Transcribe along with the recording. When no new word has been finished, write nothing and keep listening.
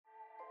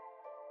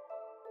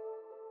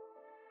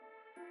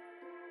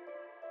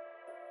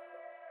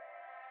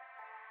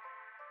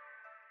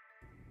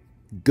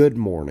Good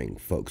morning,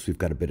 folks. We've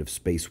got a bit of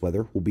space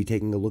weather. We'll be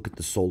taking a look at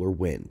the solar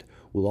wind.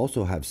 We'll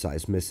also have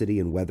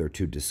seismicity and weather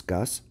to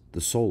discuss, the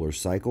solar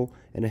cycle,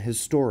 and a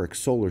historic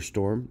solar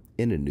storm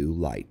in a new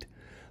light.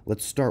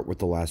 Let's start with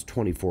the last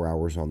 24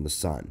 hours on the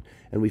sun,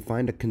 and we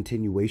find a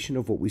continuation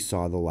of what we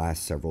saw the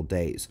last several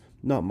days.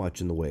 Not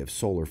much in the way of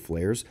solar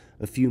flares,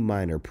 a few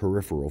minor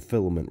peripheral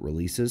filament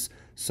releases.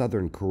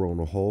 Southern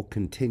coronal hole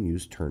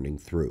continues turning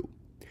through.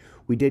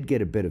 We did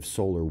get a bit of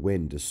solar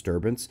wind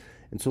disturbance,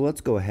 and so let's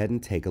go ahead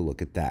and take a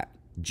look at that.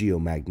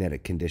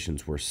 Geomagnetic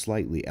conditions were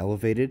slightly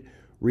elevated,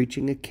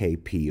 reaching a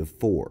KP of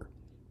 4.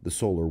 The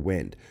solar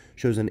wind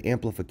shows an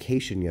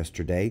amplification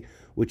yesterday,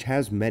 which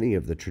has many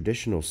of the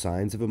traditional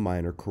signs of a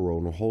minor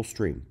coronal hole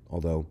stream,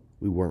 although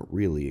we weren't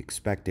really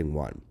expecting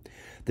one.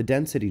 The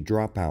density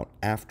dropout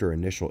after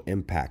initial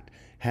impact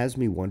has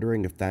me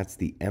wondering if that's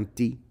the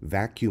empty,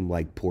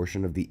 vacuum-like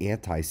portion of the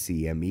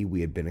anti-CME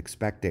we had been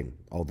expecting,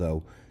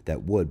 although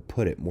that would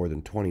put it more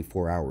than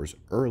 24 hours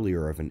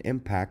earlier of an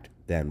impact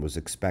than was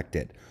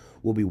expected.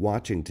 We'll be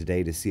watching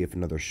today to see if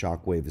another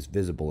shockwave is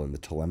visible in the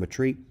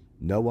telemetry.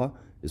 NOAA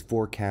is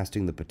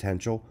forecasting the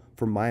potential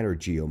for minor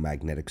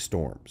geomagnetic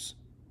storms.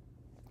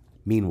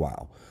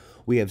 Meanwhile,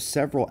 we have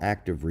several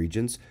active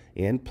regions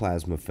and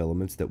plasma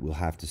filaments that we'll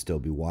have to still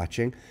be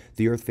watching.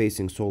 The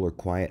Earth-facing solar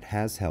quiet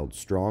has held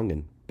strong,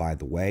 and by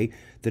the way,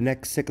 the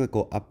next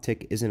cyclical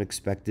uptick isn't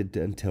expected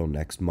until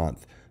next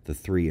month, the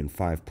 3 and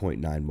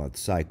 5.9 month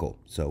cycle,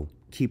 so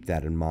keep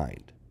that in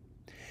mind.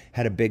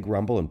 Had a big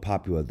rumble in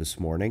Papua this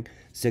morning.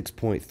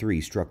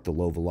 6.3 struck the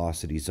low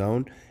velocity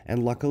zone,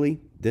 and luckily,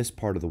 this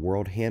part of the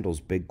world handles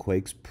big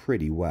quakes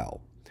pretty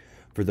well.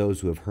 For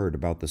those who have heard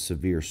about the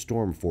severe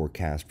storm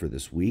forecast for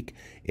this week,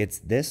 it's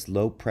this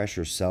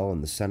low-pressure cell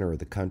in the center of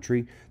the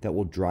country that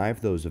will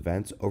drive those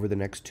events over the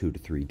next 2 to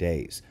 3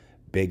 days.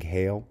 Big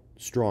hail,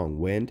 strong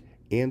wind,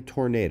 and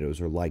tornadoes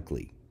are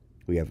likely.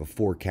 We have a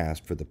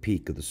forecast for the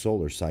peak of the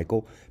solar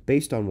cycle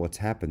based on what's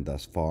happened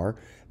thus far.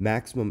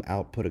 Maximum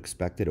output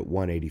expected at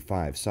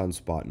 185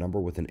 sunspot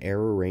number with an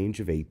error range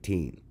of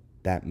 18.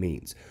 That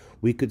means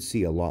we could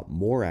see a lot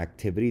more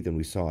activity than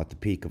we saw at the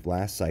peak of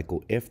last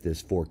cycle if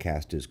this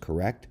forecast is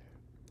correct.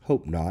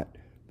 Hope not,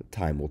 but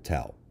time will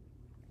tell.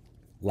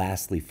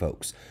 Lastly,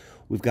 folks,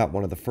 we've got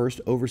one of the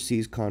first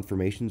overseas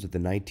confirmations of the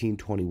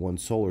 1921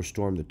 solar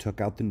storm that took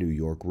out the New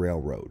York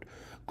Railroad.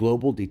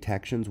 Global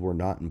detections were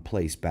not in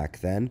place back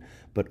then,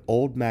 but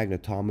old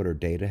magnetometer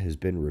data has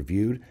been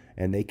reviewed,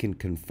 and they can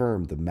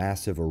confirm the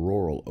massive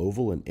auroral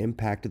oval and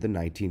impact of the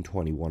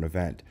 1921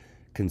 event,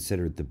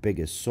 considered the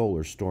biggest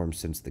solar storm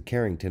since the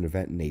Carrington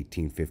event in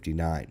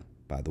 1859.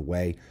 By the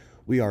way,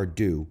 we are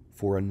due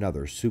for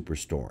another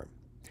superstorm.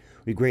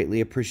 We greatly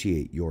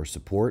appreciate your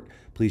support.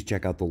 Please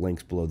check out the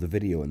links below the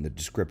video in the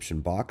description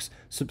box.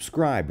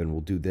 Subscribe, and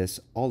we'll do this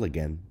all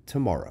again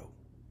tomorrow.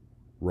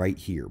 Right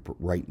here, but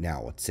right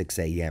now at 6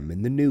 a.m.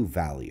 in the new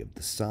Valley of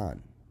the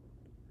Sun.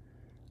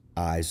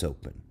 Eyes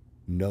open,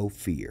 no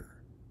fear.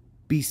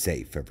 Be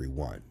safe,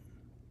 everyone.